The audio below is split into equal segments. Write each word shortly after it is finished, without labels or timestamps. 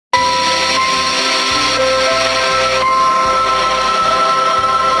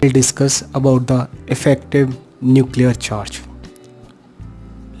We'll discuss about the effective nuclear charge.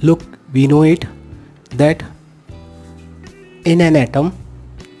 Look, we know it that in an atom,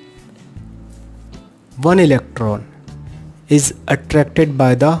 one electron is attracted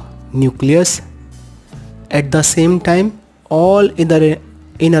by the nucleus. At the same time, all inner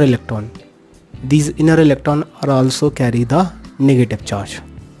electron, these inner electron are also carry the negative charge.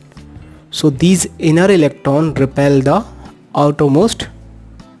 So these inner electron repel the outermost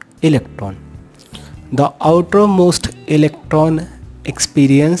electron. The outermost electron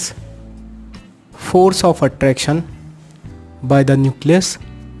experience force of attraction by the nucleus.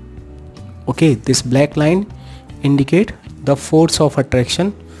 Okay, this black line indicate the force of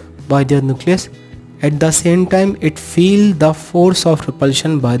attraction by the nucleus. At the same time, it feel the force of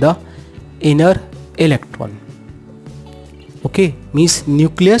repulsion by the inner electron. Okay, means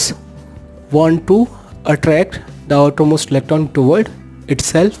nucleus want to attract the outermost electron toward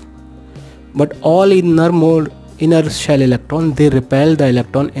itself, but all inner shell electron, they repel the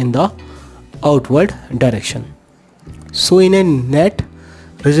electron in the outward direction. So in a net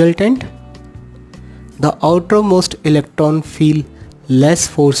resultant, the outermost electron feel less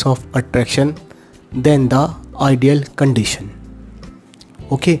force of attraction than the ideal condition.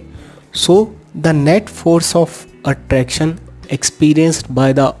 Okay, so the net force of attraction experienced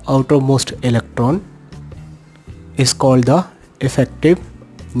by the outermost electron is called the effective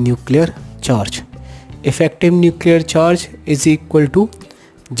nuclear charge. Effective nuclear charge is equal to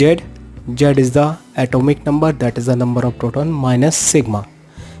Z. Z is the atomic number, that is the number of proton, minus sigma.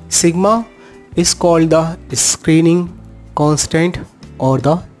 Sigma is called the screening constant or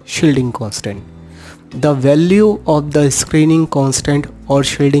the shielding constant. The value of the screening constant or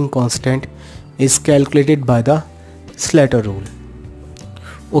shielding constant is calculated by the Slater rule.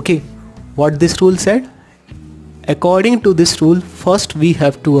 Okay, what this rule said? According to this rule, first we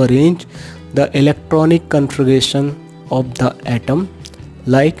have to arrange the electronic configuration of the atom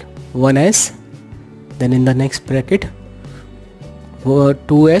like 1s, then in the next bracket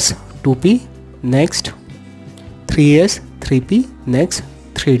 2s 2p, next 3s 3p, next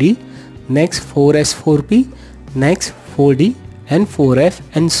 3d, next 4s 4p, next 4d and 4f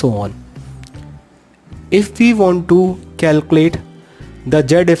and so on. If we want to calculate the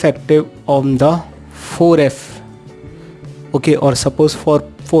Z effective on the 4f, okay, or suppose for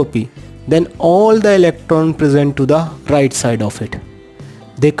 4p, then all the electron present to the right side of it,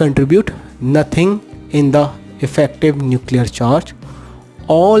 they contribute nothing in the effective nuclear charge.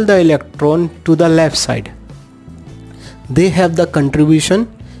 All the electron to the left side, they have the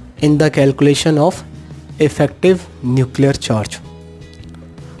contribution in the calculation of effective nuclear charge.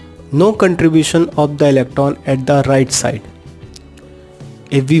 No contribution of the electron at the right side.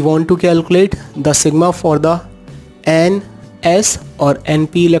 If we want to calculate the sigma for the ns or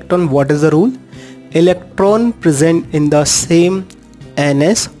np electron, what is the rule? Electron present in the same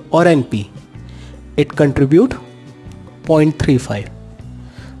ns or np, it contribute 0.35.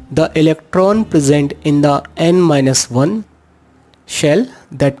 The electron present in the n-1 shell,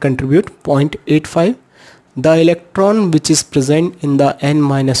 that contribute 0.85. The electron which is present in the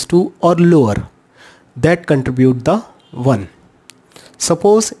n-2 or lower, that contribute the 1.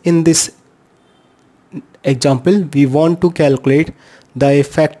 Suppose in this example we want to calculate the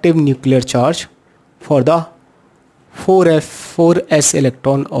effective nuclear charge for the 4s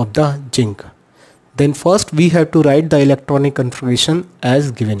electron of the zinc. Then first we have to write the electronic configuration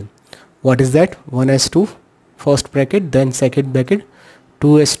as given. What is that? 1s2 first bracket, then second bracket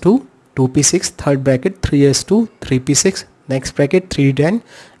 2s2 2p6, third bracket 3s2 3p6, next bracket 310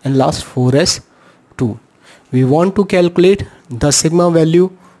 and last 4s2. We want to calculate the sigma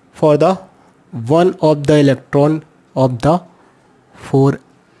value for the one of the electron of the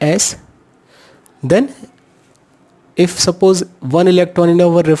 4s. Then if suppose one electron in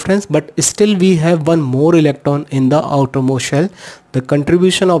our reference, but still we have one more electron in the outermost shell, the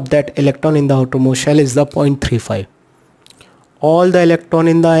contribution of that electron in the outermost shell is the 0.35. All the electron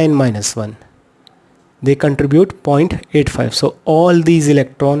in the n-1, they contribute 0.85. So all these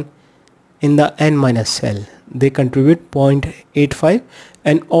electron in the n- shell, they contribute 0.85,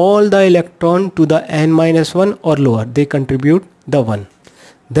 and all the electron to the n-1 or lower, they contribute the 1.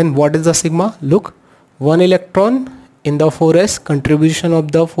 Then what is the sigma? Look, one electron in the 4s, contribution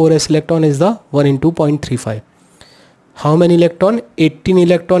of the 4s electron is the 1 into 0.35. How many electron? 18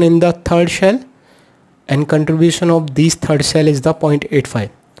 electron in the third shell, and contribution of these third shell is the 0.85.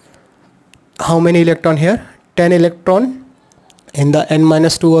 How many electron here? 10 electron in the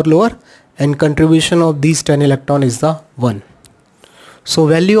n-2 or lower, and contribution of these 10 electron is the 1. So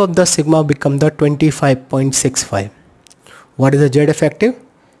value of the sigma become the 25.65. What is the Z effective?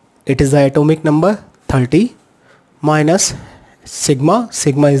 it is the atomic number 30 minus sigma.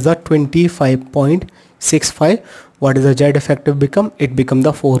 Sigma is the 25.65. What is the Z effective become? It become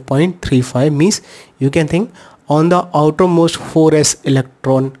the 4.35. Means you can think on the outermost 4s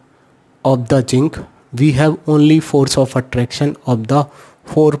electron of the zinc we have only force of attraction of the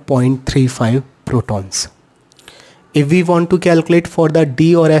 4.35 protons. If we want to calculate for the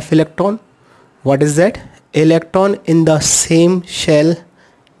D or F electron, what is that? Electron in the same shell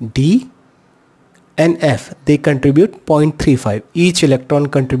D and F, they contribute 0.35. Each electron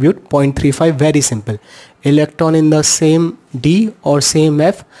contribute 0.35. Very simple. Electron in the same D or same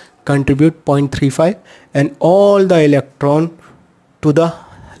F contribute 0.35, and all the electron to the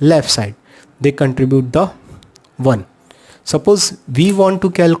left side, they contribute the 1. Suppose we want to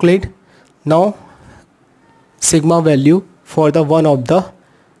calculate now sigma value for the one of the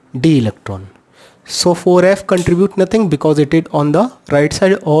D electron. So 4F contribute nothing because it is on the right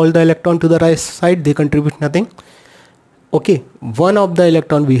side. All the electron to the right side, they contribute nothing. Okay, one of the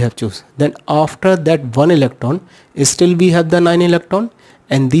electron we have choose. Then after that one electron, still we have the 9 electron,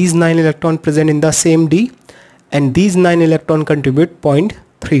 and these 9 electron present in the same D, and these 9 electron contribute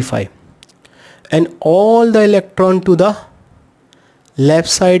 0.35, and all the electron to the left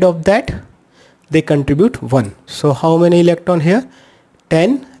side of that, they contribute 1. So how many electron here?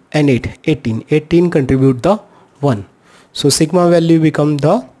 10 and 8, 18. 18 contribute the 1. So sigma value become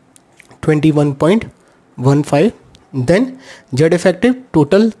the 21.15. Then Z effective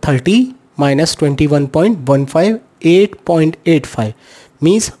total 30 minus 21.15, 8.85.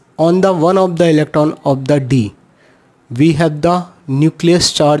 Means on the one of the electron of the D, we have the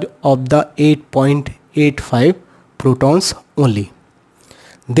nucleus charge of the 8.85 protons only.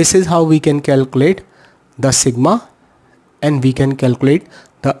 This is how we can calculate the sigma, and we can calculate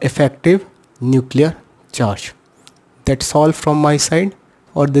the effective nuclear charge. That's all from my side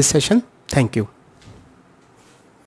for this session. Thank you.